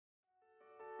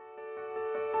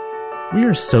We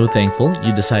are so thankful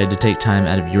you decided to take time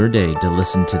out of your day to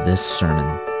listen to this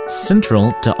sermon.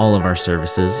 Central to all of our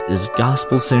services is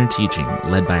gospel-centered teaching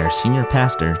led by our senior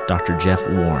pastor, Dr. Jeff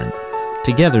Warren.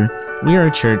 Together, we are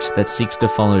a church that seeks to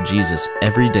follow Jesus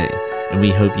every day, and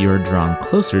we hope you are drawn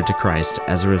closer to Christ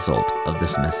as a result of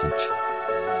this message.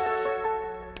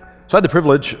 So I had the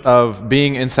privilege of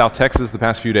being in South Texas the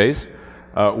past few days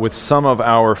with some of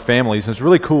our families. And it's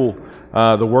really cool,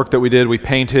 the work that we did. We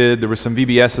painted, there was some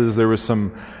VBSs, there was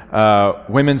some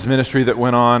women's ministry that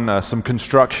went on, some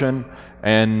construction,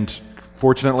 and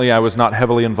fortunately I was not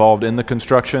heavily involved in the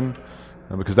construction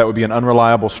because that would be an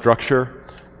unreliable structure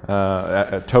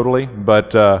totally.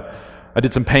 But I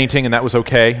did some painting and that was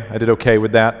okay. I did okay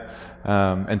with that.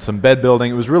 And some bed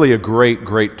building. It was really a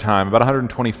great time. About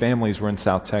 120 families were in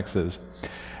South Texas.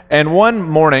 And one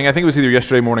morning, I think it was either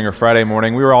yesterday morning or Friday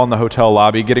morning, we were all in the hotel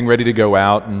lobby getting ready to go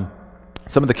out, and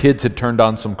some of the kids had turned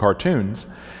on some cartoons.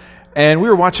 And we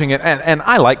were watching it, and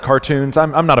I like cartoons.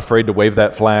 I'm not afraid to wave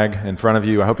that flag in front of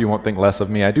you. I hope you won't think less of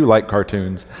me. I do like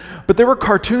cartoons. But there were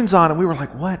cartoons on, and we were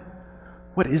like, what?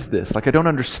 What is this? Like, I don't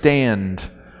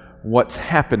understand what's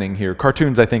happening here.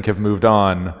 Cartoons, I think, have moved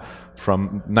on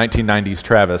from 1990s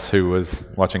Travis, who was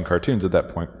watching cartoons at that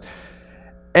point.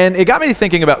 And it got me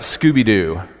thinking about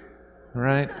Scooby-Doo,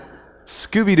 right?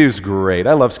 Scooby-Doo's great.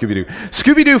 I love Scooby-Doo.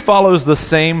 Scooby-Doo follows the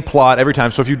same plot every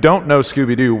time. So if you don't know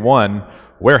Scooby-Doo, one,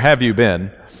 where have you been?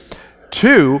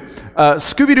 Two,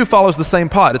 Scooby-Doo follows the same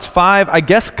plot. It's 5, I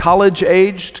guess,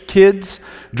 college-aged kids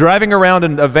driving around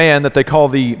in a van that they call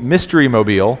the Mystery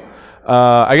Mobile.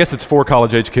 I guess it's 4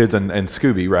 college-age kids and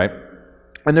Scooby, right?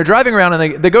 And they're driving around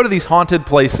and they go to these haunted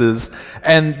places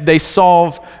and they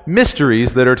solve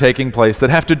mysteries that are taking place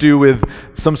that have to do with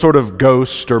some sort of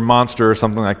ghost or monster or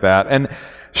something like that. And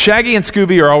Shaggy and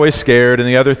Scooby are always scared, and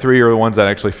the other 3 are the ones that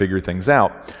actually figure things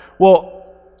out.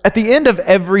 Well, at the end of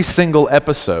every single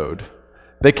episode,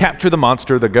 they capture the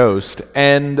monster, the ghost,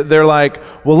 and they're like,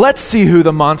 well, let's see who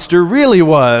the monster really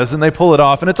was. And they pull it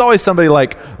off, and it's always somebody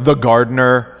like the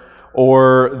gardener,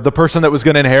 or the person that was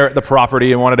going to inherit the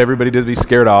property and wanted everybody to be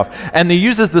scared off. And he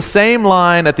uses the same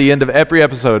line at the end of every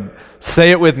episode.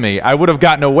 Say it with me. I would have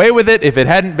gotten away with it if it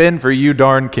hadn't been for you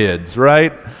darn kids,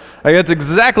 right? Like, that's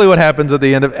exactly what happens at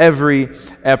the end of every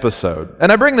episode. And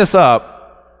I bring this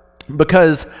up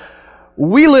because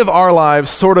we live our lives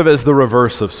sort of as the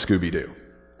reverse of Scooby-Doo.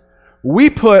 We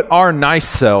put our nice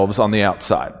selves on the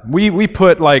outside. We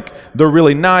put like the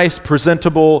really nice,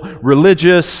 presentable,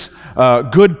 religious,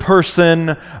 good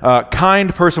person,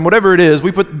 kind person, whatever it is,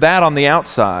 we put that on the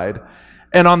outside.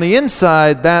 And on the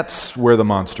inside, that's where the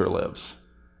monster lives.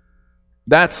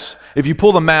 That's, if you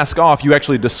pull the mask off, you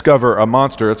actually discover a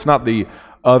monster. It's not the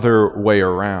other way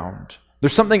around.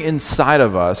 There's something inside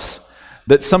of us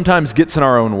that sometimes gets in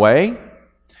our own way.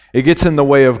 It gets in the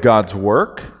way of God's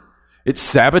work. It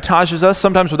sabotages us,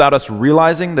 sometimes without us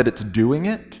realizing that it's doing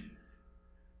it.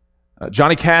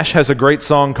 Johnny Cash has a great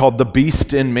song called The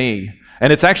Beast in Me,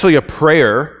 and it's actually a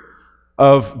prayer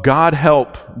of God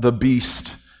help the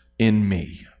beast in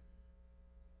me.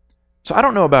 So I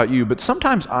don't know about you, but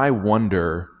sometimes I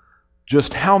wonder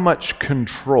just how much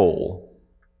control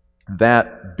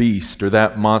that beast or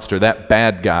that monster, that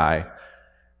bad guy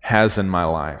has in my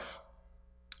life.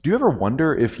 Do you ever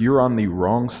wonder if you're on the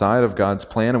wrong side of God's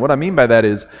plan? And what I mean by that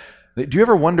is, do you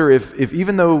ever wonder if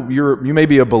even though you may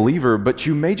be a believer, but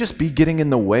you may just be getting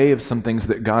in the way of some things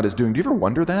that God is doing? Do you ever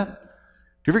wonder that? Do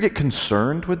you ever get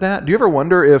concerned with that? Do you ever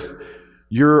wonder if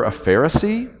you're a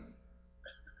Pharisee?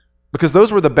 Because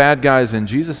those were the bad guys in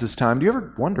Jesus' time. Do you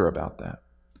ever wonder about that?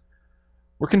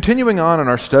 We're continuing on in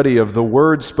our study of the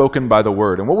word spoken by the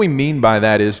Word. And what we mean by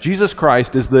that is Jesus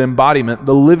Christ is the embodiment,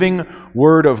 the living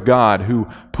Word of God who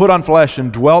put on flesh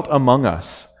and dwelt among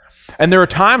us. And there are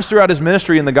times throughout his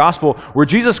ministry in the gospel where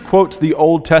Jesus quotes the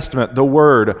Old Testament, the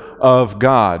Word of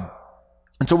God.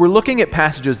 And so we're looking at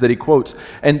passages that he quotes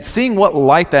and seeing what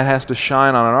light that has to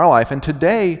shine on in our life. And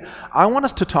today, I want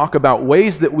us to talk about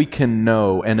ways that we can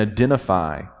know and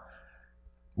identify,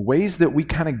 ways that we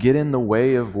kind of get in the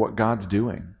way of what God's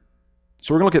doing.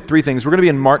 So we're going to look at 3 things. We're going to be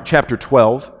in Mark chapter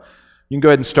 12. You can go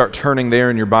ahead and start turning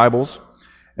there in your Bibles.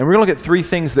 And we're going to look at 3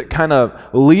 things that kind of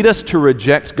lead us to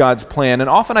reject God's plan. And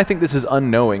often I think this is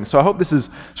unknowing. So I hope this is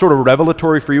sort of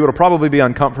revelatory for you. It'll probably be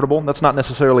uncomfortable. That's not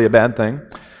necessarily a bad thing.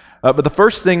 But the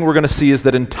first thing we're going to see is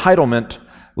that entitlement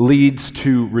leads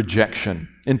to rejection.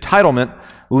 Entitlement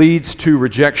leads to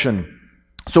rejection.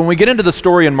 So when we get into the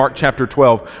story in Mark chapter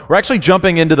 12, we're actually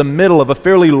jumping into the middle of a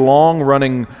fairly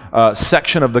long-running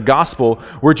section of the gospel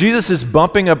where Jesus is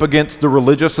bumping up against the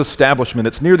religious establishment.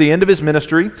 It's near the end of his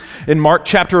ministry. In Mark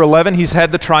chapter 11, he's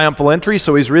had the triumphal entry,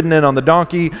 so he's ridden in on the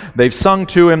donkey. They've sung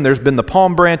to him. There's been the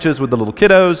palm branches with the little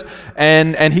kiddos.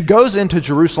 And he goes into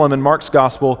Jerusalem in Mark's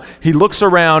gospel. He looks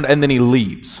around, and then he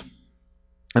leaves.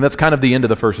 And that's kind of the end of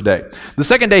the first day. The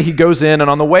second day he goes in, and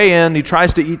on the way in, he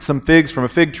tries to eat some figs from a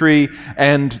fig tree,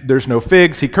 and there's no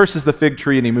figs. He curses the fig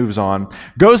tree, and he moves on.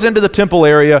 Goes into the temple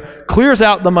area, clears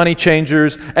out the money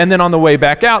changers, and then on the way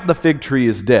back out, the fig tree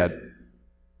is dead.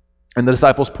 And the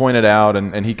disciples point it out,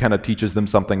 and he kind of teaches them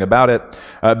something about it.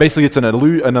 Basically, it's an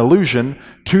allusion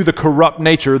to the corrupt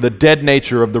nature, the dead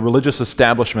nature of the religious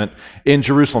establishment in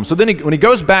Jerusalem. So then when he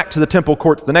goes back to the temple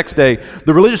courts the next day,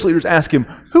 the religious leaders ask him,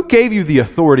 who gave you the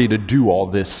authority to do all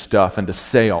this stuff and to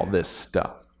say all this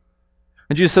stuff?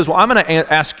 And Jesus says, well, I'm going to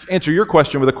answer your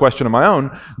question with a question of my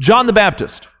own. John the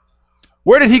Baptist,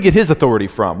 where did he get his authority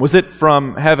from? Was it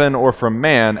from heaven or from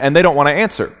man? And they don't want to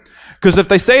answer. Because if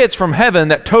they say it's from heaven,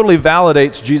 that totally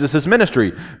validates Jesus'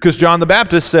 ministry. Because John the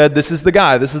Baptist said, this is the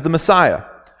guy, this is the Messiah.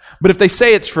 But if they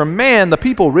say it's from man, the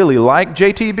people really like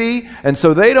JTB, and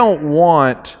so they don't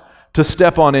want to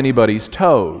step on anybody's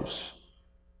toes.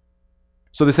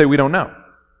 So they say, we don't know.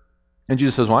 And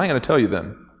Jesus says, well, I ain't going to tell you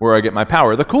then where I get my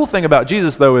power. The cool thing about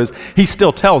Jesus, though, is he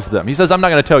still tells them. He says, I'm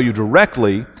not going to tell you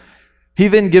directly. He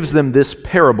then gives them this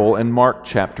parable in Mark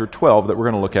chapter 12 that we're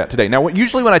going to look at today. Now,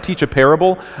 usually when I teach a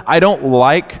parable, I don't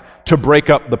like to break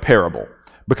up the parable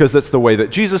because that's the way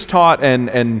that Jesus taught, and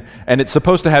it's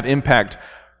supposed to have impact.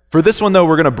 For this one, though,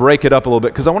 we're going to break it up a little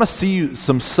bit because I want to see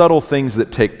some subtle things that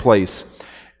take place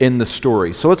in the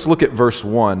story. So let's look at verse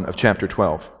 1 of chapter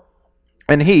 12.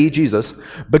 And he, Jesus,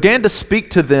 began to speak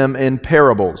to them in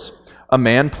parables. A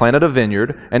man planted a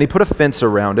vineyard, and he put a fence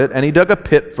around it, and he dug a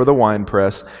pit for the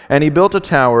winepress, and he built a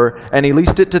tower, and he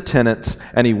leased it to tenants,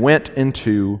 and he went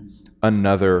into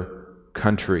another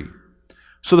country.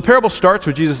 So the parable starts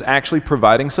with Jesus actually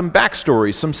providing some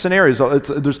backstory, some scenarios.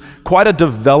 There's quite a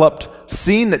developed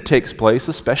scene that takes place,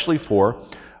 especially for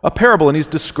a parable, and he's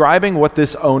describing what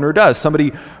this owner does.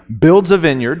 Somebody builds a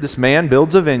vineyard, this man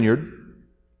builds a vineyard,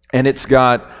 and it's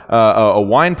got a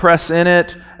wine press in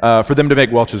it for them to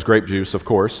make Welch's grape juice, of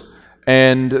course.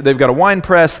 And they've got a wine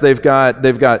press. They've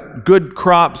got good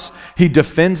crops. He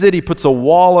defends it. He puts a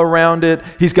wall around it.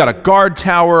 He's got a guard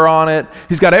tower on it.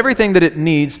 He's got everything that it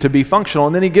needs to be functional.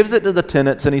 And then he gives it to the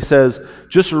tenants, and he says,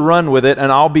 just run with it, and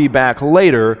I'll be back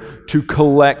later to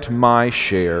collect my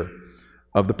share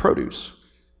of the produce.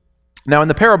 Now, in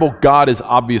the parable, God is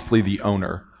obviously the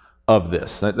owner of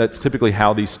this. That's typically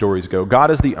how these stories go.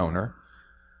 God is the owner,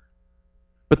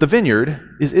 but the vineyard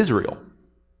is Israel.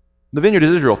 The vineyard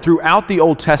is Israel. Throughout the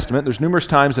Old Testament, there's numerous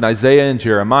times in Isaiah and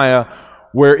Jeremiah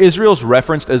where Israel's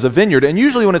referenced as a vineyard, and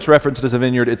usually when it's referenced as a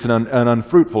vineyard, it's an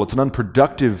unfruitful, it's an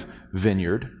unproductive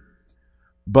vineyard.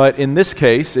 But in this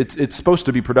case, it's supposed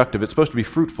to be productive, it's supposed to be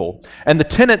fruitful. And the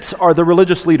tenants are the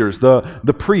religious leaders,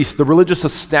 the priests, the religious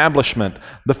establishment,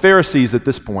 the Pharisees at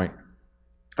this point.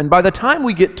 And by the time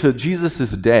we get to Jesus'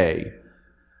 day,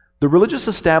 the religious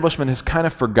establishment has kind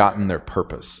of forgotten their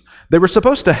purpose. They were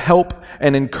supposed to help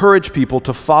and encourage people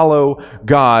to follow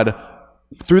God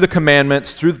through the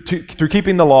commandments, through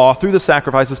keeping the law, through the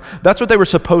sacrifices. That's what they were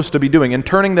supposed to be doing, and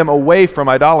turning them away from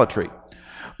idolatry.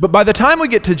 But by the time we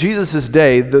get to Jesus'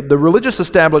 day, the religious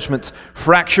establishment's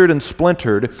fractured and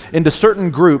splintered into certain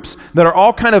groups that are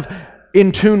all kind of in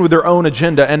tune with their own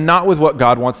agenda and not with what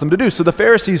God wants them to do. So the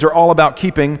Pharisees are all about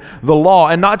keeping the law,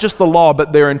 and not just the law,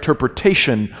 but their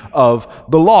interpretation of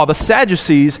the law. The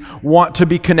Sadducees want to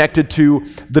be connected to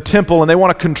the temple, and they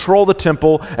want to control the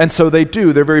temple, and so they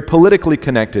do. They're very politically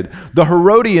connected. The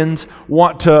Herodians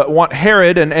want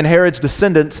Herod and Herod's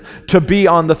descendants to be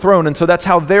on the throne, and so that's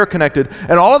how they're connected.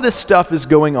 And all of this stuff is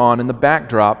going on in the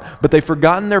backdrop, but they've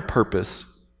forgotten their purpose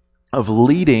of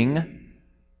leading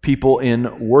people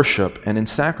in worship and in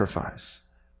sacrifice.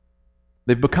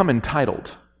 They've become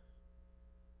entitled.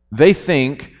 They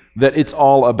think that it's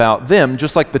all about them,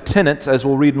 just like the tenants, as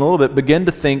we'll read in a little bit, begin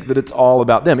to think that it's all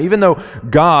about them. Even though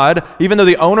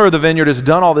the owner of the vineyard has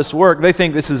done all this work, they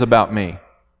think this is about me.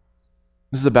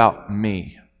 This is about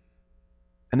me.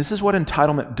 And this is what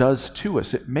entitlement does to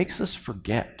us. It makes us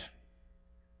forget.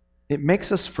 It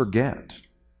makes us forget.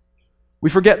 We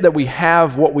forget that we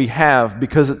have what we have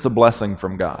because it's a blessing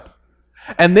from God.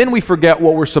 And then we forget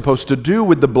what we're supposed to do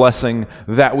with the blessing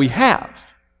that we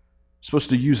have. We're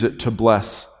supposed to use it to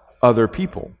bless other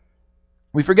people.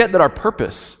 We forget that our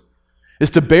purpose is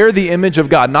to bear the image of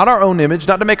God, not our own image,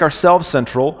 not to make ourselves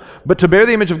central, but to bear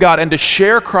the image of God and to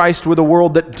share Christ with a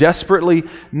world that desperately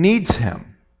needs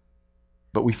him.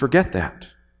 But we forget that.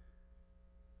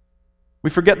 We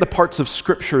forget the parts of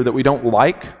Scripture that we don't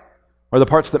like, or the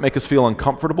parts that make us feel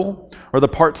uncomfortable, or the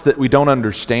parts that we don't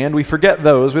understand. We forget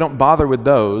those, we don't bother with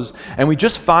those, and we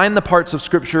just find the parts of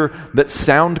Scripture that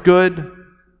sound good,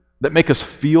 that make us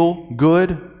feel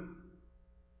good,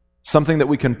 something that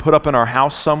we can put up in our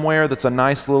house somewhere that's a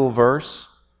nice little verse.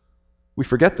 We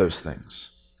forget those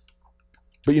things.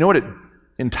 But you know what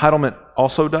entitlement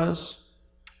also does?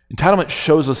 Entitlement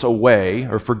shows us a way,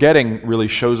 or forgetting really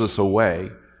shows us a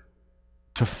way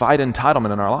to fight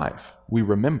entitlement in our life. We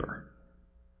remember.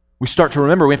 We start to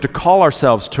remember. We have to call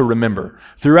ourselves to remember.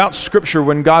 Throughout Scripture,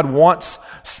 when God wants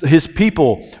his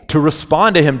people to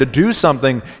respond to him, to do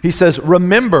something, he says,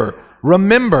 remember,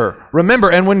 remember, remember.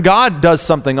 And when God does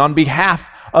something on behalf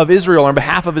of Israel, on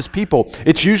behalf of his people,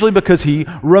 it's usually because he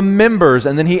remembers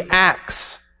and then he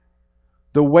acts.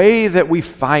 The way that we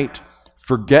fight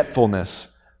forgetfulness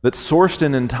that's sourced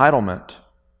in entitlement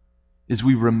is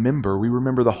we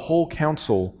remember the whole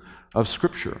counsel of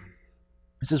Scripture.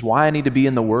 This is why I need to be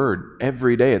in the Word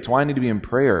every day. It's why I need to be in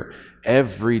prayer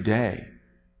every day.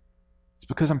 It's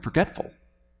because I'm forgetful.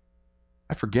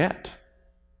 I forget.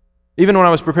 Even when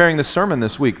I was preparing this sermon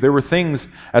this week, there were things,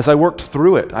 as I worked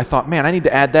through it, I thought, man, I need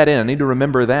to add that in. I need to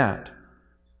remember that.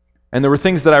 And there were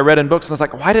things that I read in books, and I was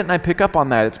like, why didn't I pick up on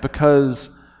that? It's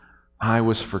because I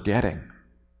was forgetting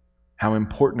how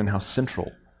important and how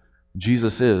central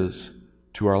Jesus is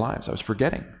to our lives. I was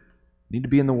forgetting. I need to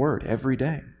be in the Word every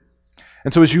day.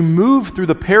 And so as you move through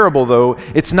the parable, though,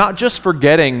 it's not just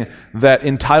forgetting that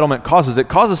entitlement causes. It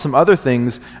causes some other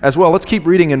things as well. Let's keep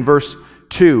reading in verse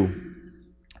 2.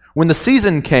 When the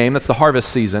season came, that's the harvest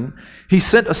season, he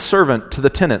sent a servant to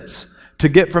the tenants to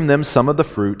get from them some of the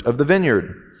fruit of the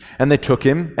vineyard. And they took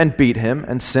him and beat him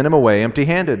and sent him away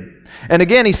empty-handed. And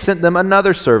again he sent them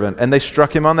another servant, and they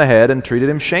struck him on the head and treated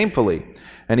him shamefully.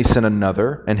 And he sent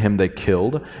another, and him they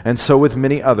killed. And so with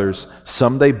many others,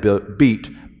 some they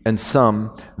beat, and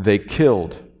some they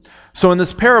killed. So in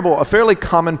this parable, a fairly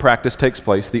common practice takes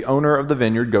place. The owner of the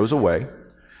vineyard goes away,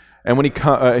 and when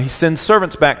he sends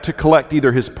servants back to collect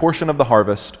either his portion of the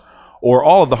harvest or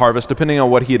all of the harvest, depending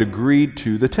on what he had agreed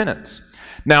to the tenants.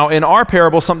 Now, in our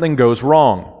parable, something goes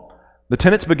wrong. The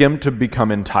tenants begin to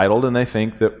become entitled, and they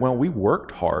think that, well, we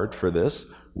worked hard for this,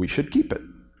 we should keep it.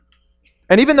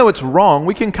 And even though it's wrong,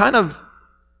 we can kind of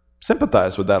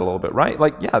sympathize with that a little bit, right?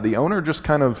 Like, yeah, the owner just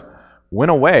kind of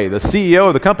went away. The CEO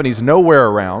of the company's nowhere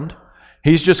around.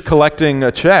 He's just collecting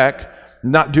a check,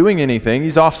 not doing anything.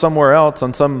 He's off somewhere else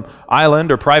on some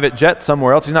island or private jet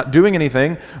somewhere else. He's not doing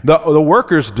anything. The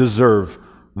workers deserve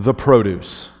the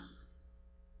produce.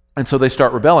 And so they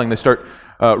start rebelling. They start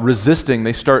resisting.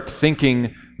 They start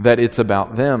thinking that it's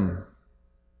about them.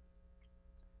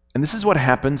 And this is what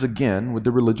happens again with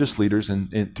the religious leaders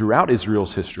throughout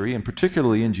Israel's history, and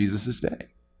particularly in Jesus' day.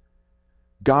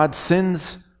 God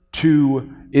sends to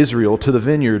Israel, to the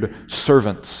vineyard,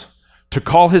 servants to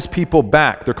call his people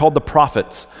back. They're called the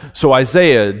prophets. So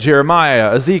Isaiah,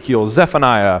 Jeremiah, Ezekiel,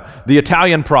 Zephaniah, the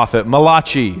Italian prophet,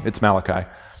 Malachi, it's Malachi.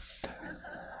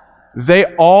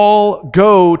 They all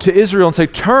go to Israel and say,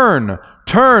 turn,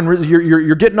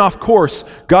 you're getting off course.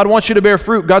 God wants you to bear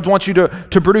fruit. God wants you to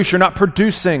produce. You're not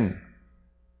producing.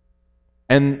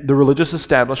 And the religious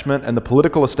establishment and the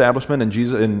political establishment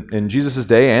in Jesus'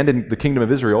 day and in the kingdom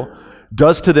of Israel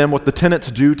does to them what the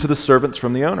tenants do to the servants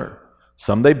from the owner.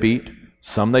 Some they beat,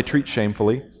 some they treat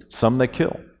shamefully, some they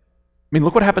kill. I mean,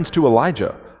 look what happens to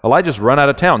Elijah. Elijah's run out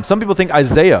of town. Some people think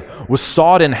Isaiah was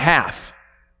sawed in half.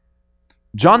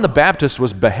 John the Baptist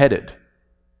was beheaded.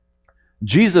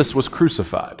 Jesus was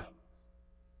crucified.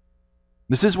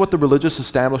 This is what the religious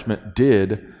establishment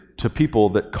did to people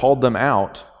that called them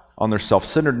out on their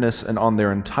self-centeredness and on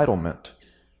their entitlement.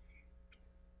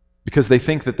 Because they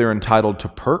think that they're entitled to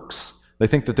perks, they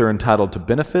think that they're entitled to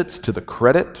benefits, to the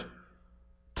credit,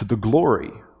 to the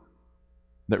glory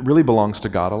that really belongs to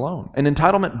God alone. And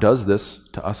entitlement does this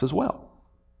to us as well.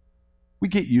 We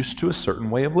get used to a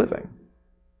certain way of living,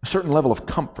 a certain level of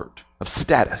comfort, of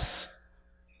status.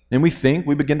 And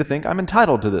we begin to think, I'm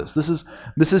entitled to this.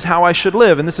 This is how I should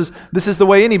live, and this is the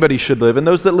way anybody should live. And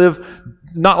those that live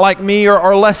not like me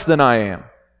are less than I am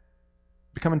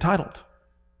become entitled.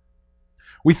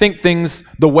 We think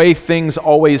the way things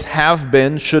always have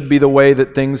been should be the way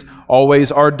that things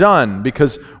always are done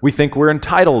because we think we're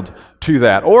entitled to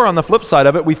that. Or on the flip side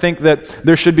of it, we think that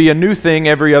there should be a new thing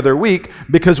every other week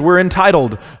because we're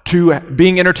entitled to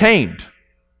being entertained.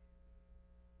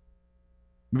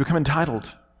 We become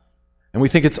entitled. And we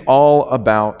think it's all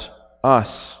about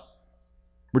us.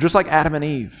 We're just like Adam and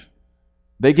Eve.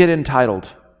 They get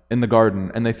entitled in the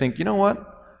garden, and they think, you know what?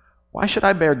 Why should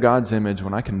I bear God's image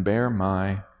when I can bear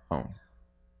my own?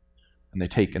 And they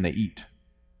take and they eat.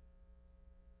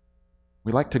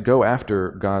 We like to go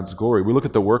after God's glory. We look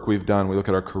at the work we've done. We look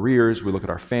at our careers. We look at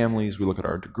our families. We look at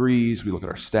our degrees. We look at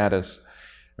our status.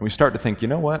 And we start to think, you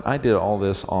know what? I did all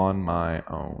this on my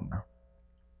own.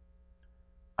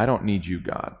 I don't need you,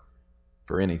 God,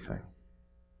 for anything.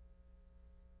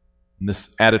 And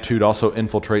this attitude also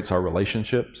infiltrates our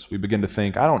relationships. We begin to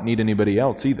think, I don't need anybody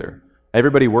else either.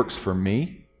 Everybody works for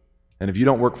me, and if you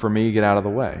don't work for me, get out of the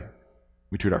way.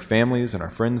 We treat our families and our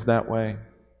friends that way.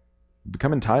 We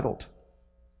become entitled.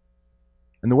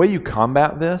 And the way you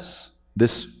combat this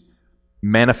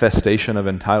manifestation of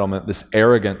entitlement, this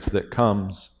arrogance that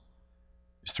comes,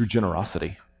 is through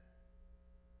generosity.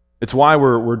 It's why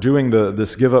we're doing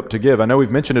this give up to give. I know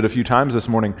we've mentioned it a few times this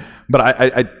morning, but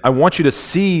I want you to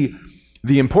see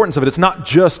the importance of it. It's not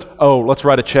just, let's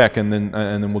write a check and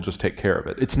then we'll just take care of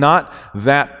it. It's not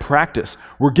that practice.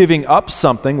 We're giving up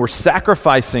something, we're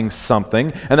sacrificing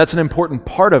something, and that's an important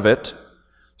part of it.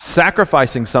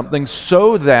 Sacrificing something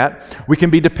so that we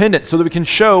can be dependent, so that we can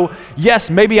show, yes,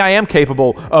 maybe I am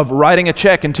capable of writing a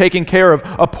check and taking care of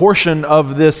a portion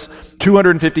of this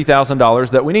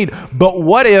 $250,000 that we need. But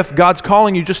what if God's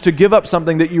calling you just to give up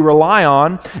something that you rely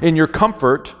on in your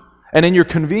comfort and in your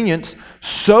convenience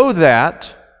so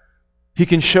that He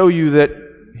can show you that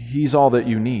He's all that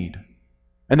you need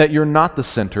and that you're not the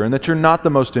center and that you're not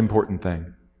the most important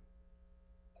thing?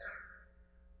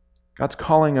 God's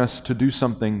calling us to do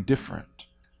something different,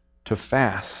 to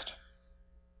fast,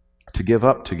 to give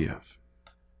up to give.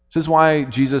 This is why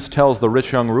Jesus tells the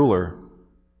rich young ruler,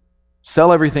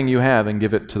 sell everything you have and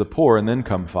give it to the poor and then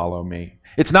come follow me.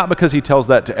 It's not because He tells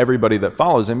that to everybody that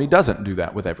follows Him. He doesn't do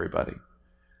that with everybody.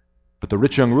 But the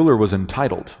rich young ruler was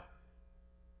entitled,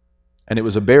 and it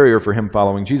was a barrier for him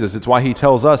following Jesus. It's why He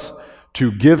tells us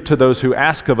to give to those who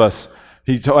ask of us.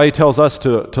 He tells us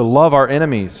to love our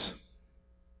enemies.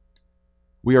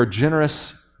 We are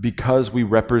generous because we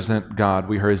represent God.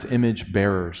 We are His image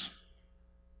bearers.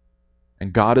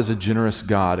 And God is a generous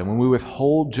God. And when we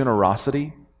withhold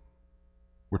generosity,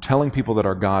 we're telling people that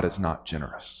our God is not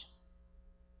generous.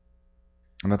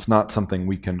 And that's not something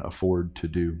we can afford to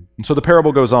do. And so the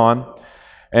parable goes on,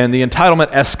 and the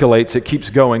entitlement escalates. It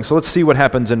keeps going. So let's see what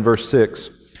happens in verse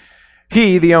 6.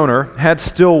 He, the owner, had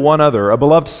still one other, a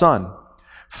beloved son.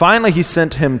 Finally, he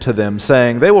sent him to them,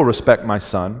 saying, they will respect my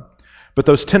son. But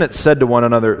those tenants said to one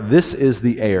another, this is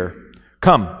the heir.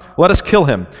 Come, let us kill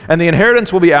him, and the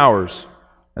inheritance will be ours.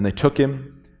 And they took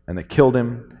him, and they killed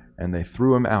him, and they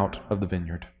threw him out of the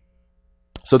vineyard.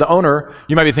 So the owner,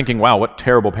 you might be thinking, wow, what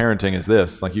terrible parenting is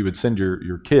this? Like you would send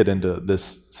your kid into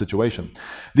this situation.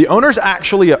 The owner's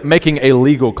actually making a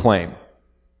legal claim.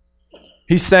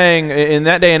 He's saying in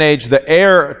that day and age, the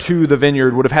heir to the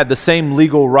vineyard would have had the same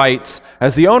legal rights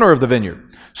as the owner of the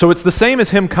vineyard. So it's the same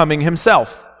as him coming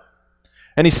himself.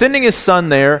 And he's sending his son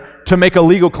there to make a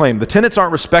legal claim. The tenants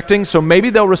aren't respecting, so maybe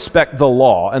they'll respect the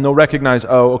law and they'll recognize,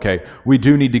 okay, we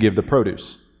do need to give the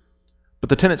produce. But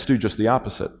the tenants do just the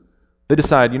opposite. They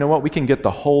decide, you know what, we can get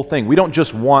the whole thing. We don't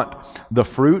just want the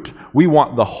fruit, we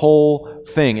want the whole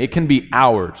thing. It can be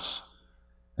ours.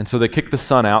 And so they kick the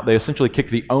son out, they essentially kick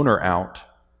the owner out,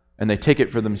 and they take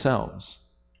it for themselves.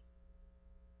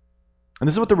 And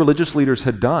this is what the religious leaders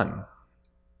had done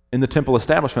in the temple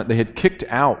establishment. They had kicked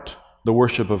out the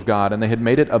worship of God, and they had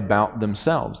made it about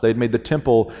themselves. They had made the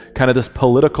temple kind of this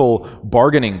political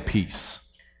bargaining piece.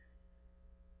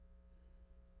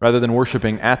 Rather than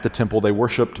worshiping at the temple, they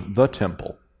worshiped the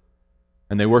temple,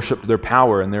 and they worshiped their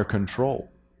power and their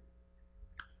control.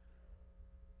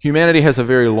 Humanity has a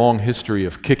very long history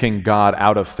of kicking God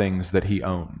out of things that He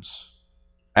owns.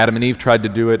 Adam and Eve tried to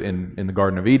do it in the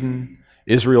Garden of Eden.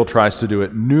 Israel tries to do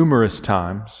it numerous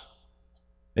times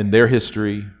in their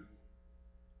history.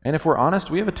 And if we're honest,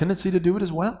 we have a tendency to do it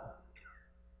as well.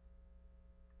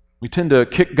 We tend to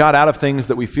kick God out of things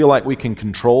that we feel like we can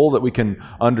control, that we can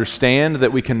understand,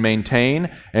 that we can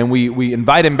maintain, and we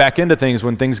invite Him back into things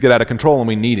when things get out of control and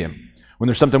we need Him. When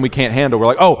there's something we can't handle, we're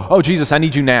like, oh, Jesus, I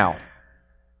need you now.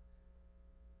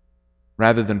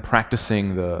 Rather than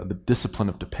practicing the discipline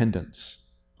of dependence.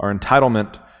 Our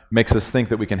entitlement makes us think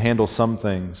that we can handle some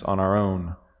things on our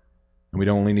own, and we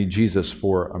don't only need Jesus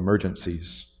for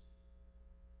emergencies.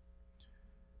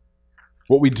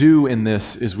 What we do in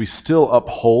this is we still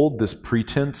uphold this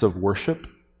pretense of worship,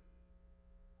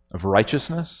 of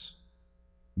righteousness,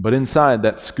 but inside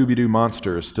that Scooby-Doo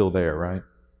monster is still there, right?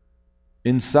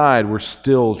 Inside we're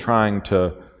still trying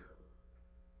to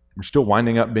We're still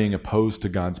winding up being opposed to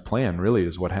God's plan, really,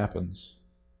 is what happens.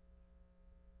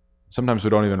 Sometimes we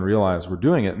don't even realize we're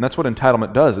doing it, and that's what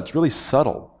entitlement does. It's really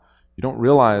subtle. You don't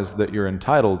realize that you're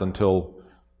entitled until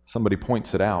somebody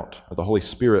points it out, or the Holy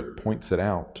Spirit points it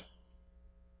out.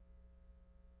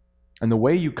 And the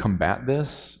way you combat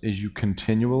this is you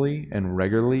continually and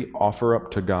regularly offer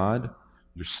up to God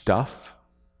your stuff,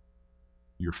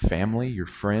 your family, your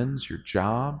friends, your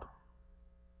job,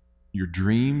 your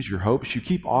dreams, your hopes. You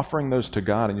keep offering those to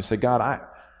God, and you say, God,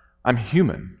 I'm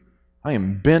human. I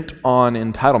am bent on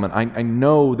entitlement. I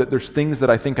know that there's things that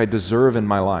I think I deserve in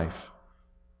my life,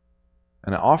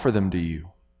 and I offer them to you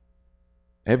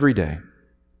every day,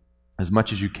 as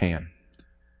much as you can.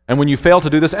 And when you fail to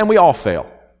do this, and we all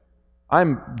fail,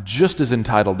 I'm just as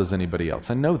entitled as anybody else.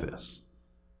 I know this.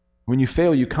 When you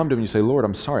fail, you come to him and you say, Lord,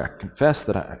 I'm sorry. I confess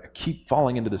that I keep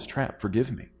falling into this trap.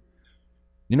 Forgive me.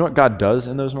 You know what God does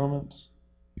in those moments?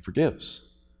 He forgives.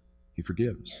 He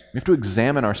forgives. We have to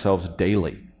examine ourselves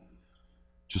daily,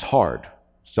 which is hard.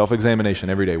 Self-examination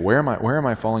every day. Where am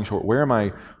I falling short? Where am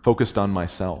I focused on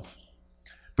myself?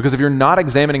 Because if you're not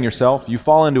examining yourself, you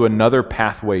fall into another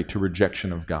pathway to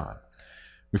rejection of God.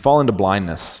 We fall into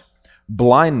blindness.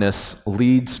 Blindness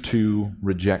leads to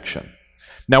rejection.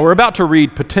 Now, we're about to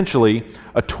read potentially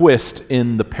a twist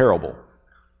in the parable.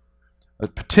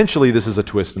 Potentially, this is a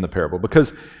twist in the parable,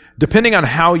 because depending on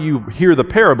how you hear the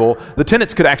parable, the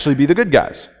tenants could actually be the good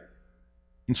guys.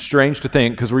 It's strange to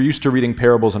think, because we're used to reading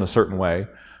parables in a certain way,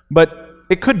 but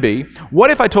it could be. What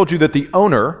if I told you that the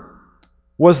owner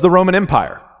was the Roman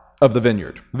Empire of the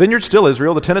vineyard? The vineyard's still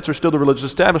Israel, the tenants are still the religious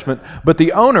establishment, but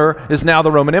the owner is now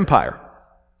the Roman Empire.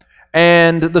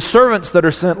 And the servants that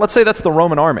are sent, let's say that's the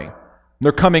Roman army.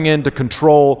 They're coming in to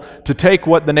control, to take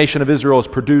what the nation of Israel has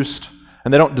produced,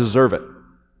 and they don't deserve it.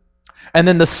 And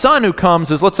then the son who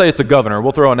comes is, let's say it's a governor.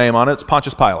 We'll throw a name on it. It's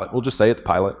Pontius Pilate. We'll just say it's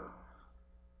Pilate.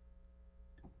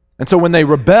 And so when they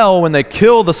rebel, when they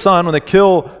kill the son, when they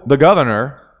kill the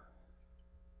governor,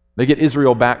 they get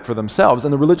Israel back for themselves.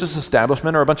 And the religious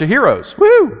establishment are a bunch of heroes.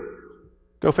 Woo!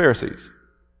 Go Pharisees.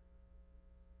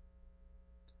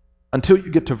 Until you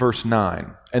get to verse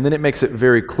 9. And then it makes it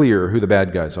very clear who the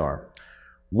bad guys are.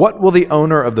 What will the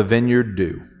owner of the vineyard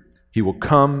do? He will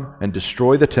come and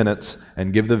destroy the tenants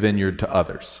and give the vineyard to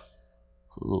others.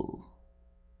 Ooh.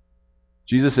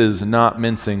 Jesus is not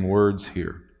mincing words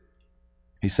here.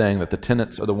 He's saying that the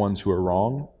tenants are the ones who are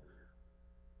wrong,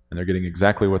 and they're getting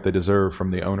exactly what they deserve from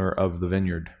the owner of the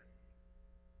vineyard.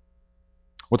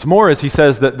 What's more is he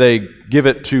says that they give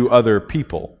it to other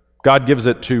people. God gives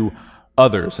it to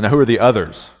others. Now, who are the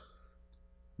others?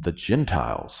 The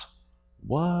Gentiles.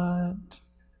 What?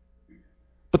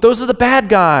 But those are the bad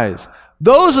guys.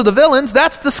 Those are the villains.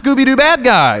 That's the Scooby-Doo bad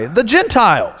guy, the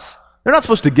Gentiles. They're not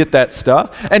supposed to get that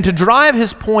stuff. And to drive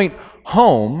his point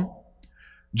home,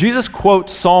 Jesus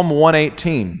quotes Psalm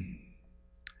 118,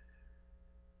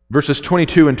 verses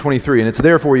 22 and 23, and it's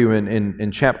there for you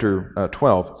in chapter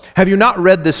 12. Have you not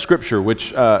read this scripture,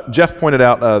 which Jeff pointed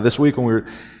out this week when we were...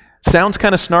 Sounds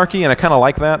kind of snarky, and I kind of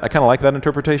like that. I kind of like that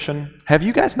interpretation. Have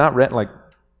you guys not read,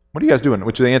 what are you guys doing?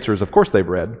 Which the answer is, of course they've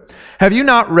read. Have you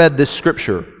not read this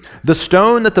scripture? The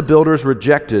stone that the builders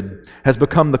rejected has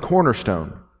become the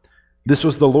cornerstone. This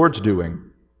was the Lord's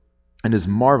doing and is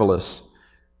marvelous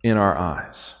in our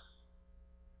eyes.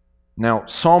 Now,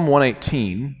 Psalm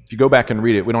 118, if you go back and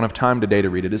read it, we don't have time today to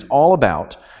read it, is all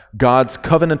about God's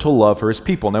covenantal love for his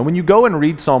people. Now, when you go and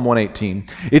read Psalm 118,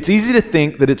 it's easy to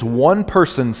think that it's one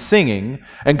person singing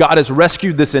and God has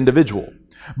rescued this individual.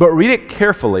 But read it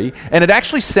carefully, and it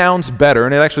actually sounds better,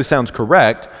 and it actually sounds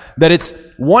correct, that it's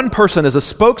one person as a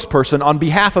spokesperson on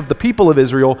behalf of the people of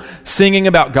Israel singing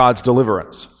about God's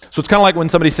deliverance. So it's kind of like when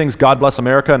somebody sings God Bless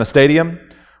America in a stadium.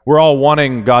 We're all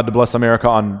wanting God to bless America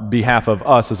on behalf of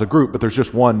us as a group, but there's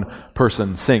just one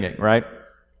person singing, right?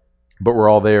 But we're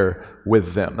all there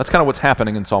with them. That's kind of what's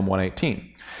happening in Psalm 118.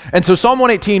 And so Psalm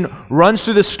 118 runs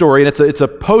through this story, and it's a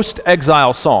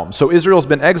post-exile psalm. So Israel's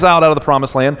been exiled out of the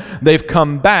promised land. They've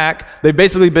come back. They've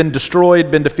basically been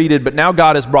destroyed, been defeated, but now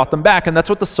God has brought them back, and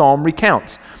that's what the psalm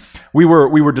recounts. We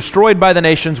were destroyed by the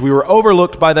nations. We were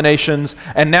overlooked by the nations,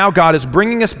 and now God is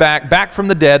bringing us back from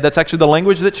the dead. That's actually the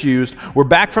language that's used. We're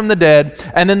back from the dead,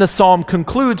 and then the psalm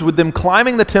concludes with them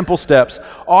climbing the temple steps,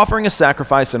 offering a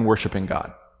sacrifice and worshiping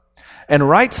God. And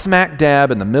right smack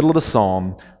dab in the middle of the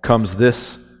psalm comes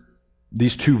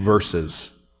these two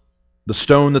verses. The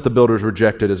stone that the builders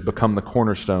rejected has become the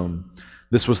cornerstone.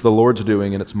 This was the Lord's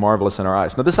doing, and it's marvelous in our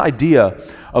eyes. Now, this idea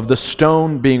of the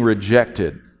stone being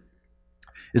rejected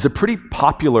is a pretty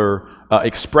popular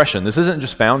expression. This isn't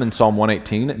just found in Psalm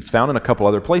 118. It's found in a couple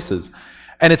other places.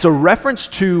 And it's a reference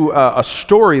to a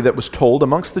story that was told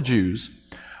amongst the Jews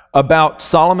about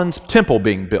Solomon's temple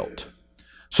being built.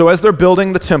 So as they're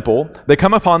building the temple, they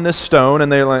come upon this stone,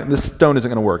 and they're like, this stone isn't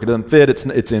going to work. It doesn't fit.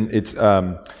 It's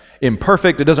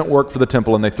imperfect. It doesn't work for the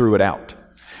temple, and they threw it out.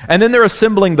 And then they're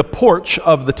assembling the porch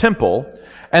of the temple,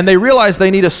 and they realize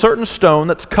they need a certain stone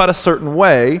that's cut a certain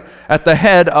way at the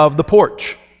head of the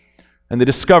porch. And they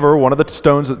discover one of the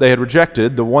stones that they had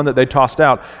rejected, the one that they tossed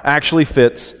out, actually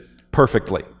fits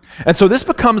perfectly. And so this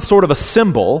becomes sort of a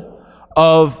symbol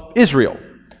of Israel.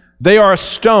 They are a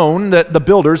stone that the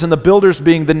builders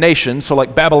being the nations, so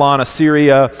like Babylon,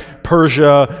 Assyria,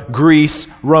 Persia, Greece,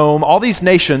 Rome, all these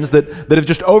nations that have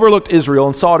just overlooked Israel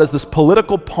and saw it as this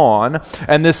political pawn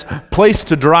and this place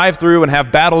to drive through and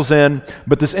have battles in,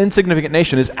 but this insignificant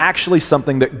nation is actually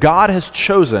something that God has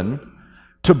chosen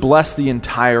to bless the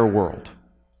entire world.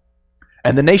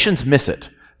 And the nations miss it.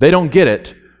 They don't get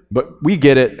it, but we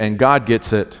get it and God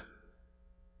gets it,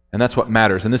 and that's what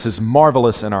matters. And this is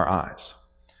marvelous in our eyes.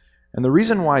 And the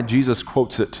reason why Jesus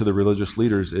quotes it to the religious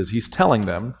leaders is he's telling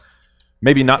them,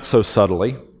 maybe not so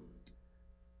subtly,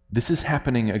 this is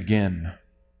happening again.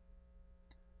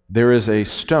 There is a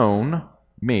stone,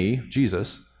 me,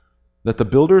 Jesus, that the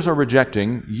builders are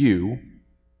rejecting, you,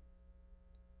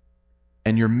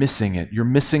 and you're missing it. You're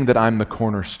missing that I'm the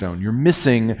cornerstone. You're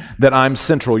missing that I'm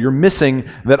central. You're missing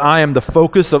that I am the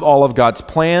focus of all of God's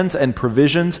plans and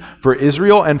provisions for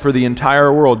Israel and for the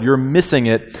entire world. You're missing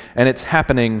it, and it's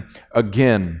happening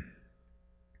again.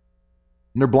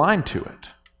 And they're blind to it.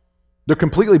 They're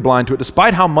completely blind to it.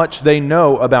 Despite how much they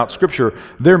know about Scripture,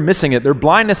 they're missing it. Their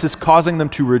blindness is causing them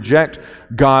to reject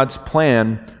God's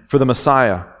plan for the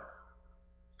Messiah.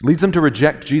 Leads them to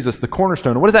reject Jesus, the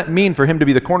cornerstone. And what does that mean for him to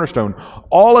be the cornerstone?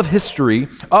 All of history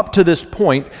up to this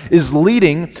point is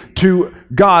leading to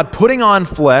God putting on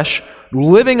flesh,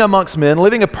 living amongst men,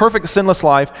 living a perfect sinless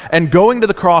life, and going to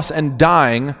the cross and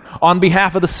dying on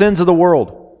behalf of the sins of the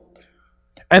world.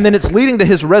 And then it's leading to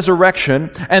his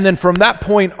resurrection, and then from that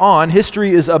point on,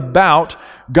 history is about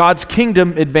God's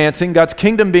kingdom advancing, God's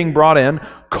kingdom being brought in,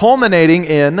 culminating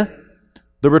in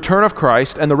the return of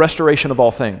Christ and the restoration of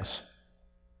all things.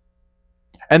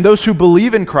 And those who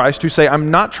believe in Christ, who say, I'm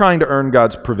not trying to earn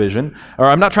God's provision, or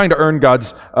I'm not trying to earn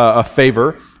God's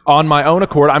favor on my own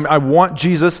accord, I want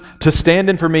Jesus to stand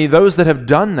in for me, those that have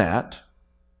done that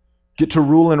get to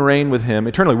rule and reign with him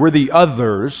eternally. We're the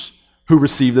others who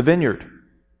receive the vineyard.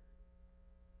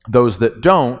 Those that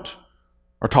don't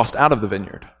are tossed out of the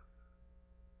vineyard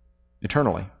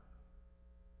eternally.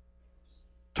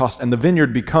 And the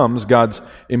vineyard becomes God's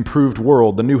improved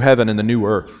world, the new heaven and the new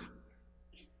earth.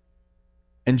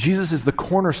 And Jesus is the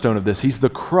cornerstone of this. He's the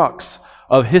crux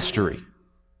of history.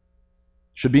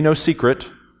 Should be no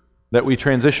secret that we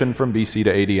transitioned from BC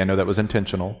to AD. I know that was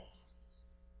intentional.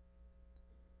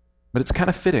 But it's kind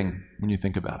of fitting when you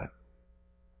think about it.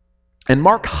 And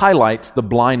Mark highlights the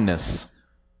blindness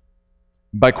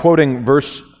by quoting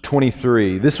verse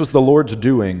 23. This was the Lord's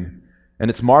doing,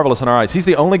 and it's marvelous in our eyes. He's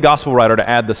the only gospel writer to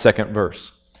add the second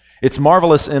verse. It's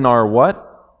marvelous in our what?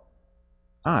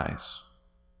 Eyes.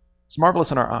 It's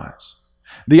marvelous in our eyes.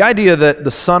 The idea that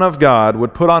the Son of God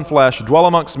would put on flesh, dwell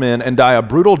amongst men, and die a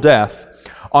brutal death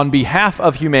on behalf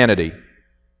of humanity.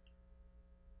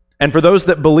 And for those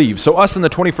that believe, so us in the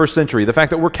 21st century, the fact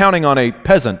that we're counting on a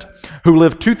peasant who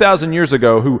lived 2,000 years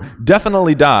ago, who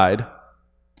definitely died,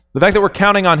 the fact that we're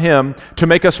counting on him to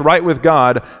make us right with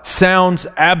God sounds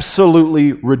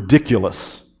absolutely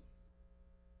ridiculous.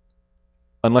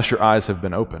 Unless your eyes have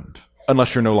been opened,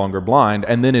 unless you're no longer blind,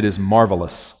 and then it is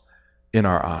marvelous in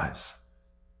our eyes.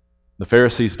 The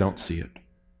Pharisees don't see it.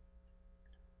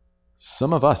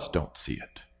 Some of us don't see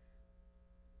it.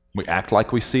 We act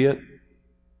like we see it.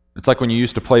 It's like when you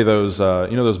used to play those,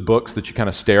 those books that you kind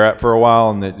of stare at for a while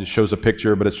and it shows a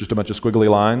picture, but it's just a bunch of squiggly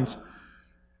lines.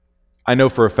 I know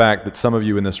for a fact that some of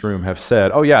you in this room have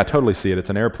said, oh yeah, I totally see it. It's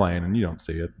an airplane, and you don't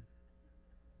see it.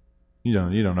 You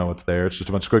don't know what's there. It's just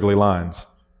a bunch of squiggly lines.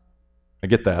 I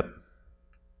get that.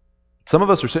 Some of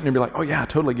us are sitting here and be like, oh yeah, I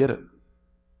totally get it.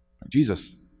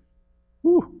 Jesus.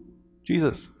 Woo,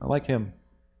 Jesus, I like him.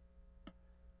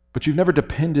 But you've never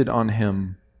depended on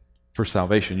him for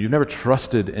salvation. You've never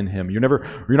trusted in him. You're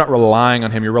not relying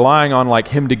on him. You're relying on like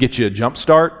him to get you a jump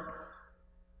start,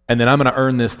 and then I'm going to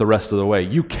earn this the rest of the way.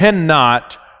 You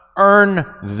cannot earn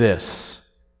this.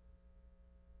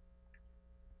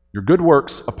 Your good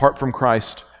works apart from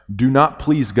Christ do not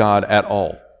please God at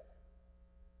all.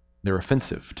 They're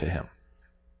offensive to him.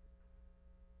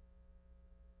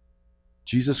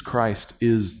 Jesus Christ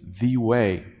is the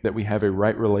way that we have a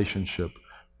right relationship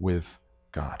with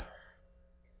God.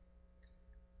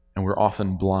 And we're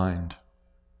often blind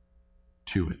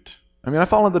to it. I mean, I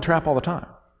fall into the trap all the time,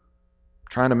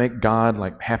 trying to make God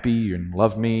like happy and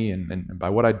love me and by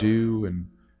what I do, and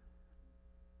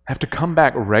have to come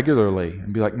back regularly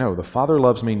and be like, no, the Father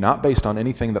loves me not based on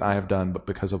anything that I have done, but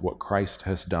because of what Christ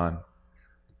has done.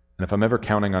 And if I'm ever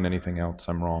counting on anything else,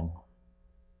 I'm wrong.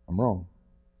 I'm wrong.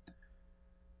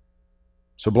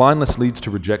 So blindness leads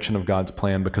to rejection of God's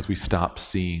plan because we stop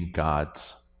seeing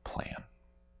God's plan.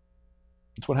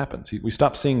 That's what happens. We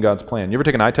stop seeing God's plan. You ever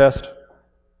take an eye test?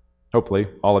 Hopefully,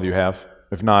 all of you have.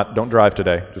 If not, don't drive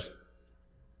today. Just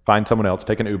find someone else,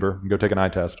 take an Uber, and go take an eye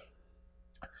test.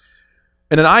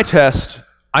 In an eye test,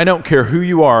 I don't care who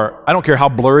you are. I don't care how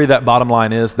blurry that bottom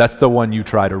line is. That's the one you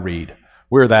try to read.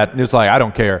 We're that. It's like, I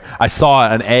don't care. I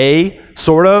saw an A,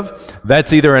 sort of.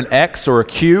 That's either an X or a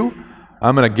Q.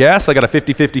 I'm going to guess. I got a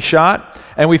 50-50 shot.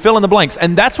 And we fill in the blanks.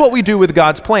 And that's what we do with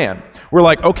God's plan. We're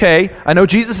like, okay, I know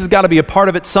Jesus has got to be a part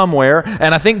of it somewhere,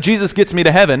 and I think Jesus gets me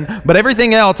to heaven, but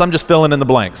everything else, I'm just filling in the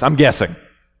blanks. I'm guessing.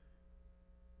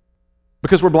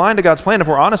 Because we're blind to God's plan. If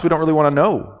we're honest, we don't really want to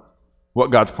know what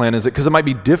God's plan is, because it might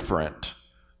be different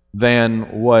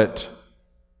than what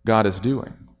God is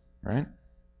doing, right?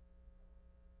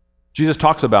 Jesus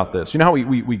talks about this. You know how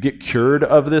we get cured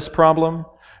of this problem?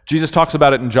 Jesus talks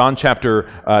about it in John chapter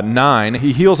 9.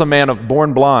 He heals a man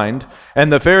born blind, and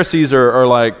the Pharisees are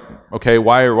like, okay,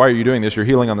 why are you doing this? You're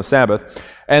healing on the Sabbath.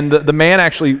 And the man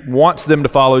actually wants them to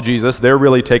follow Jesus. They're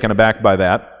really taken aback by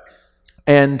that.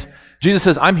 And Jesus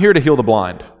says, I'm here to heal the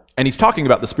blind. And he's talking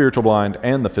about the spiritual blind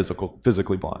and the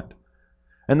physically blind.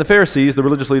 And the Pharisees, the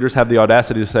religious leaders, have the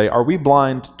audacity to say, are we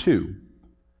blind too?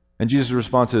 And Jesus'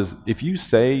 response is, if you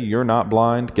say you're not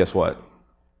blind, guess what?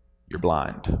 You're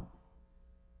blind.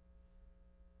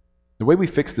 The way we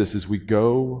fix this is we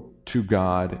go to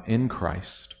God in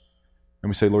Christ and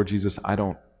we say, Lord Jesus, I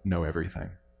don't know everything.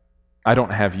 I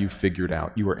don't have you figured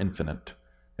out. You are infinite,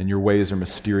 and your ways are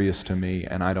mysterious to me,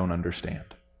 and I don't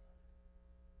understand.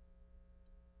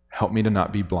 Help me to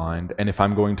not be blind, and if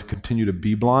I'm going to continue to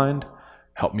be blind,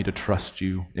 help me to trust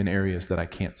you in areas that I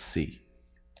can't see.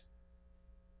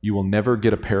 You will never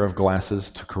get a pair of glasses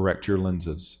to correct your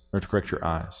lenses or to correct your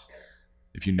eyes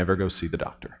if you never go see the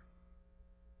doctor.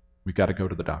 We've got to go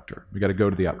to the doctor. We've got to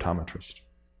go to the optometrist.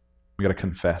 We've got to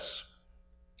confess.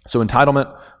 So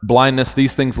entitlement, blindness,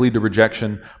 these things lead to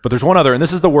rejection. But there's one other, and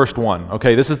this is the worst one.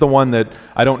 Okay, this is the one that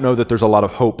I don't know that there's a lot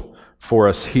of hope for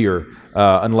us here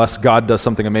unless God does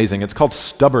something amazing. It's called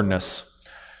stubbornness.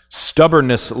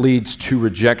 Stubbornness leads to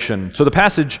rejection. So the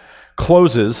passage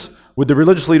closes with the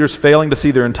religious leaders failing to see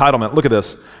their entitlement. Look at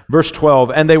this, verse 12.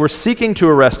 And they were seeking to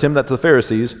arrest him, that's the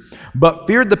Pharisees, but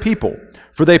feared the people,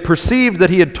 for they perceived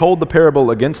that he had told the parable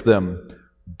against them.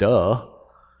 Duh.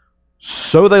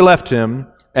 So they left him,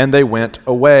 and they went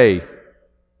away.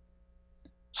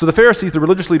 So the Pharisees, the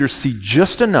religious leaders, see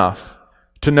just enough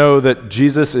to know that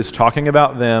Jesus is talking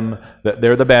about them, that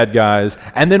they're the bad guys.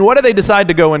 And then what do they decide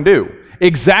to go and do?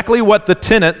 Exactly what the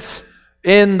tenants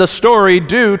in the story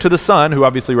do to the son, who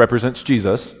obviously represents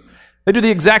Jesus. They do the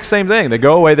exact same thing. They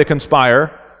go away, they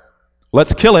conspire.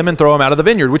 Let's kill him and throw him out of the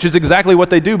vineyard, which is exactly what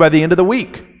they do by the end of the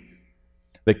week.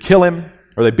 They kill him,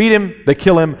 or they beat him, they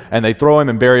kill him, and they throw him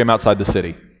and bury him outside the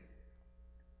city.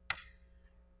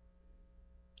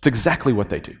 It's exactly what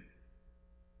they do.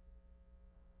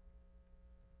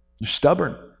 They're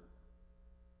stubborn.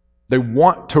 They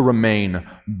want to remain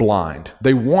blind.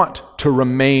 They want to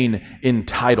remain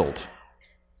entitled.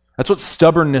 That's what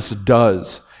stubbornness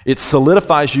does. It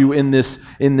solidifies you in this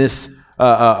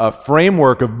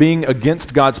framework of being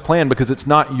against God's plan because it's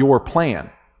not your plan.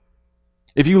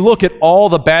 If you look at all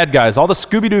the bad guys, all the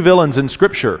Scooby-Doo villains in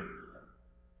Scripture,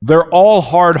 they're all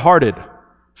hard-hearted.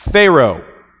 Pharaoh,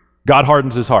 God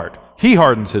hardens his heart. He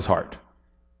hardens his heart.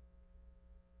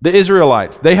 The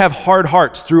Israelites, they have hard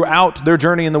hearts throughout their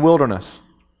journey in the wilderness.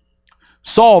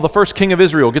 Saul, the first king of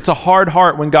Israel, gets a hard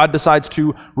heart when God decides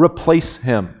to replace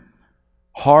him.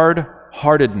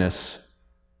 Hard-heartedness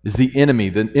is the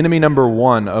enemy number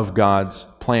one of God's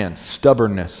plan,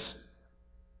 stubbornness.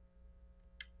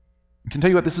 I can tell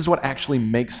you what, this is what actually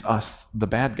makes us the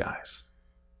bad guys.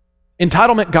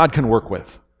 Entitlement God can work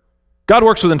with. God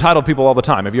works with entitled people all the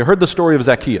time. Have you heard the story of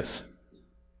Zacchaeus?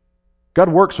 God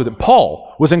works with him.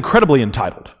 Paul was incredibly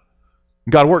entitled.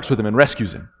 God works with him and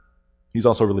rescues him. He's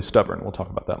also really stubborn. We'll talk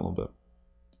about that in a little bit.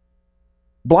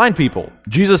 Blind people.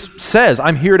 Jesus says,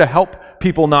 I'm here to help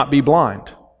people not be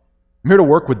blind. I'm here to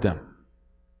work with them.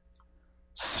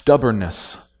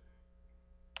 Stubbornness.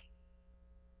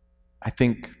 I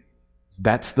think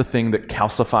that's the thing that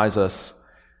calcifies us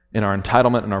in our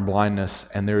entitlement and our blindness,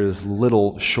 and there is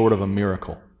little short of a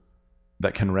miracle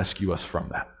that can rescue us from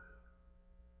that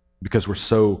because we're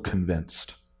so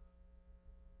convinced.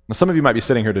 Now, some of you might be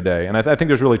sitting here today, and I think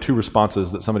there's really two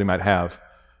responses that somebody might have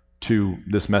to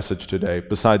this message today,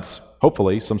 besides,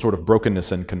 hopefully, some sort of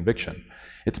brokenness and conviction.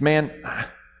 It's, man,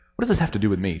 what does this have to do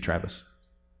with me, Travis?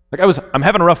 Like, I'm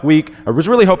having a rough week. I was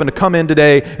really hoping to come in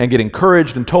today and get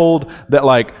encouraged and told that,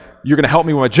 like, you're going to help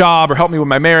me with my job or help me with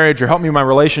my marriage or help me with my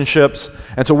relationships.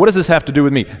 And so what does this have to do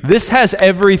with me? This has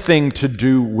everything to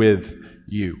do with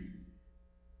you.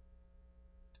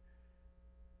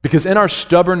 Because in our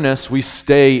stubbornness, we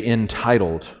stay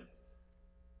entitled.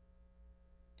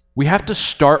 We have to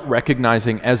start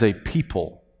recognizing as a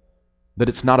people that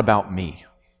it's not about me.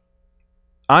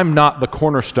 I'm not the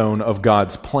cornerstone of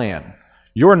God's plan.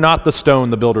 You're not the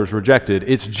stone the builders rejected.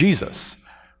 It's Jesus.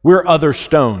 We're other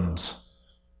stones.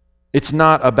 It's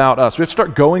not about us. We have to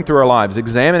start going through our lives,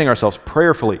 examining ourselves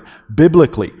prayerfully,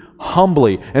 biblically,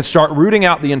 humbly, and start rooting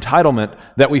out the entitlement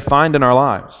that we find in our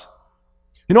lives.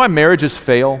 You know why marriages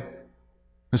fail?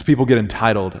 Because people get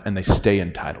entitled and they stay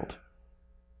entitled.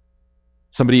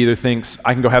 Somebody either thinks,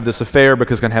 I can go have this affair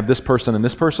because I can have this person and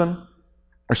this person,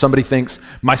 or somebody thinks,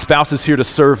 my spouse is here to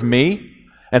serve me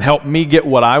and help me get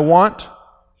what I want.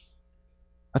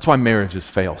 That's why marriages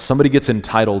fail. Somebody gets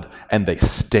entitled and they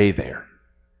stay there.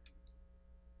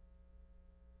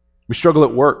 We struggle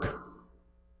at work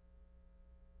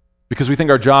because we think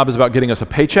our job is about getting us a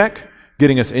paycheck,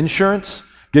 getting us insurance,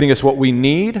 getting us what we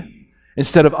need,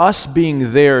 instead of us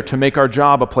being there to make our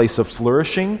job a place of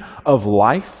flourishing, of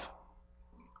life.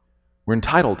 We're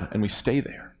entitled and we stay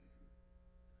there.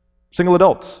 Single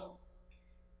adults,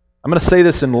 I'm going to say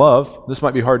this in love. This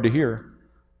might be hard to hear.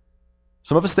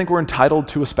 Some of us think we're entitled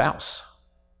to a spouse,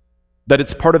 that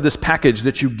it's part of this package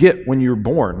that you get when you're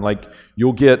born. Like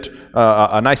you'll get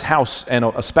a nice house and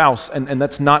a spouse, and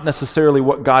that's not necessarily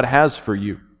what God has for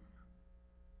you.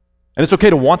 And it's okay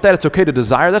to want that. It's okay to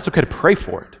desire that. It's okay to pray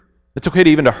for it. It's okay to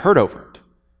even to hurt over it.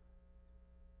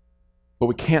 But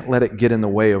we can't let it get in the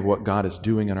way of what God is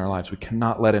doing in our lives. We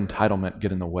cannot let entitlement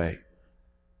get in the way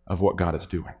of what God is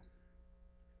doing.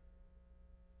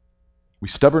 We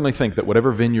stubbornly think that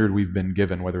whatever vineyard we've been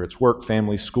given, whether it's work,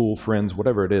 family, school, friends,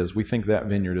 whatever it is, we think that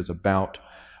vineyard is about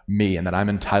me and that I'm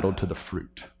entitled to the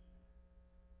fruit.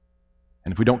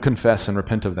 And if we don't confess and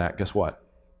repent of that, guess what?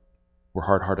 We're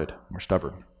hard-hearted. We're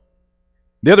stubborn.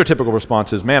 The other typical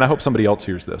response is, man, I hope somebody else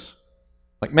hears this.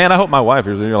 Like, man, I hope my wife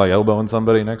hears it. You're like elbowing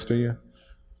somebody next to you.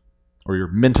 Or you're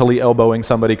mentally elbowing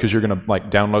somebody because you're going to like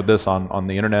download this on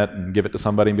the internet and give it to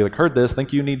somebody and be like, heard this,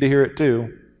 think you need to hear it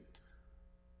too.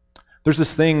 There's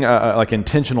this thing like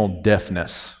intentional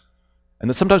deafness. And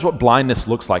that's sometimes what blindness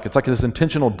looks like. It's like this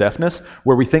intentional deafness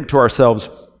where we think to ourselves,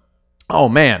 oh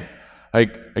man,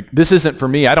 like this isn't for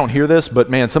me. I don't hear this,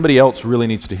 but man, somebody else really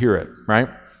needs to hear it, right?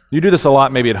 You do this a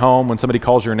lot maybe at home when somebody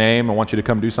calls your name and wants you to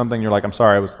come do something. You're like, I'm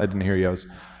sorry, I didn't hear you. I was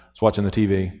watching the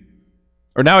TV.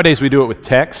 Or nowadays we do it with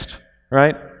text,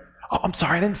 right? Oh, I'm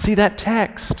sorry, I didn't see that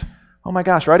text. Oh my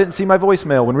gosh, or I didn't see my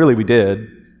voicemail, when really we did.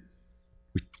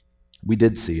 We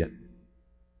did see it.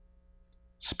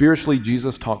 Spiritually,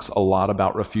 Jesus talks a lot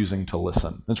about refusing to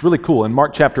listen. It's really cool. In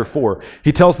Mark chapter 4,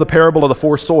 he tells the parable of the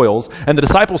 4 soils, and the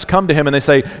disciples come to him and they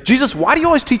say, Jesus, why do you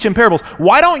always teach in parables?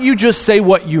 Why don't you just say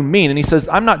what you mean? And he says,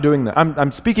 I'm not doing that.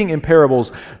 I'm speaking in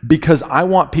parables because I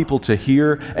want people to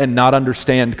hear and not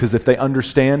understand, because if they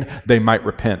understand, they might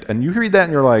repent. And you read that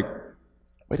and you're like,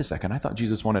 wait a second, I thought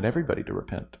Jesus wanted everybody to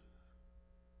repent.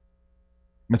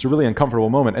 And it's a really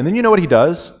uncomfortable moment. And then you know what he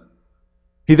does?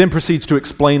 He then proceeds to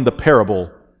explain the parable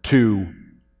to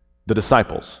the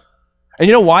disciples. And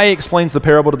you know why he explains the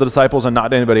parable to the disciples and not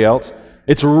to anybody else?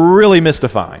 It's really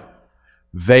mystifying.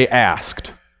 They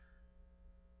asked.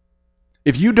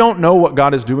 If you don't know what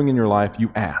God is doing in your life,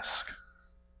 you ask.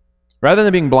 Rather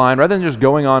than being blind, rather than just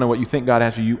going on in what you think God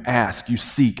has for you, you ask, you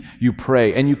seek, you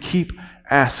pray, and you keep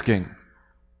asking.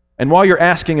 And while you're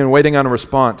asking and waiting on a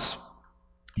response,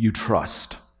 you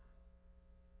trust.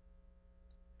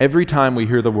 Every time we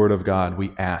hear the word of God,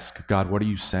 we ask, God, what are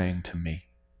you saying to me?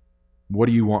 What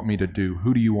do you want me to do?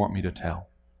 Who do you want me to tell?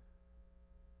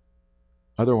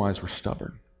 Otherwise, we're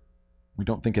stubborn. We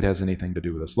don't think it has anything to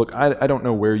do with us. Look, I don't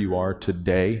know where you are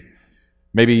today.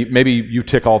 Maybe you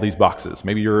tick all these boxes.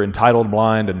 Maybe you're entitled,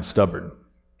 blind, and stubborn.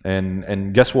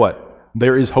 And guess what?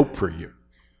 There is hope for you,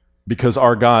 because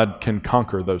our God can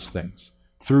conquer those things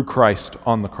through Christ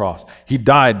on the cross. He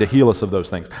died to heal us of those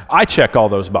things. I check all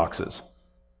those boxes.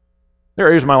 There are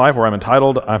areas of my life where I'm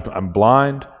entitled, I'm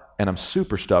blind, and I'm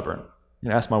super stubborn. You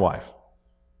know, ask my wife.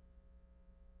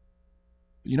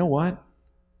 But you know what?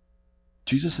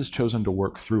 Jesus has chosen to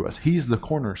work through us. He's the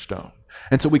cornerstone.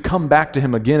 And so we come back to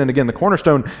him again and again. The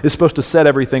cornerstone is supposed to set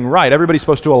everything right. Everybody's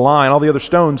supposed to align. All the other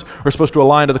stones are supposed to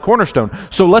align to the cornerstone.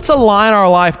 So let's align our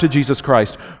life to Jesus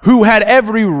Christ, who had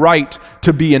every right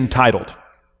to be entitled.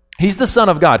 He's the Son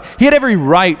of God. He had every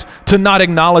right to not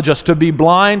acknowledge us, to be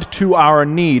blind to our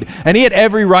need. And he had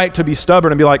every right to be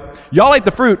stubborn and be like, y'all ate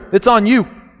the fruit, it's on you.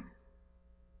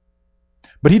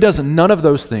 But he does none of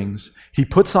those things. He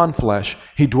puts on flesh,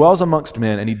 he dwells amongst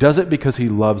men, and he does it because he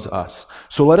loves us.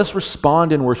 So let us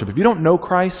respond in worship. If you don't know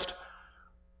Christ,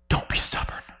 don't be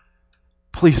stubborn.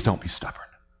 Please don't be stubborn.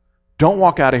 Don't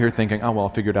walk out of here thinking, oh, well, I'll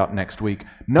figure it out next week.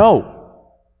 No.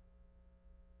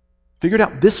 Figure it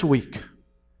out this week.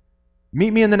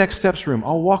 Meet me in the Next Steps room.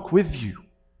 I'll walk with you.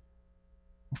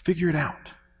 We'll figure it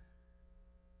out.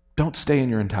 Don't stay in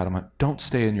your entitlement. Don't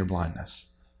stay in your blindness.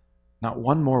 Not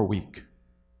one more week.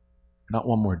 Not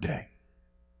one more day.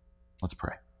 Let's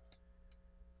pray.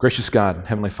 Gracious God,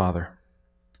 Heavenly Father,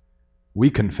 we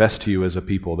confess to you as a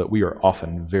people that we are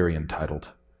often very entitled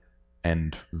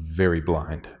and very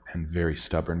blind and very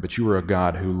stubborn, but you are a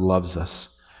God who loves us,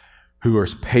 who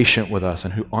is patient with us,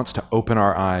 and who wants to open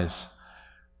our eyes,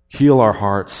 heal our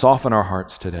hearts, soften our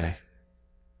hearts today,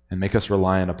 and make us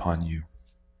reliant upon you.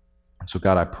 And so,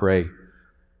 God, I pray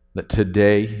that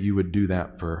today you would do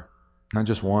that for not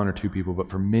just one or two people, but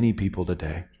for many people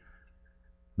today.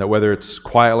 That whether it's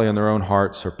quietly in their own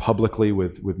hearts or publicly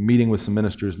with meeting with some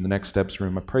ministers in the Next Steps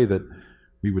room, I pray that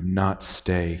we would not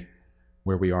stay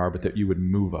where we are, but that you would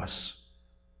move us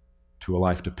to a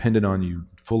life dependent on you,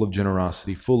 full of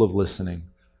generosity, full of listening,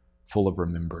 full of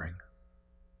remembering.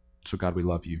 So God, we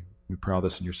love you. We pray all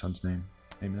this in your Son's name.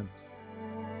 Amen.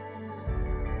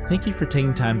 Thank you for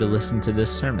taking time to listen to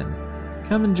this sermon.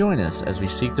 Come and join us as we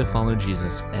seek to follow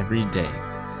Jesus every day.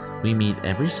 We meet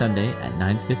every Sunday at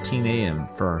 9:15 a.m.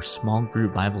 for our small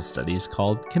group Bible studies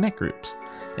called Connect Groups,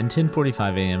 and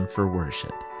 10:45 a.m. for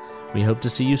worship. We hope to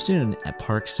see you soon at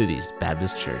Park Cities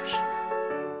Baptist Church.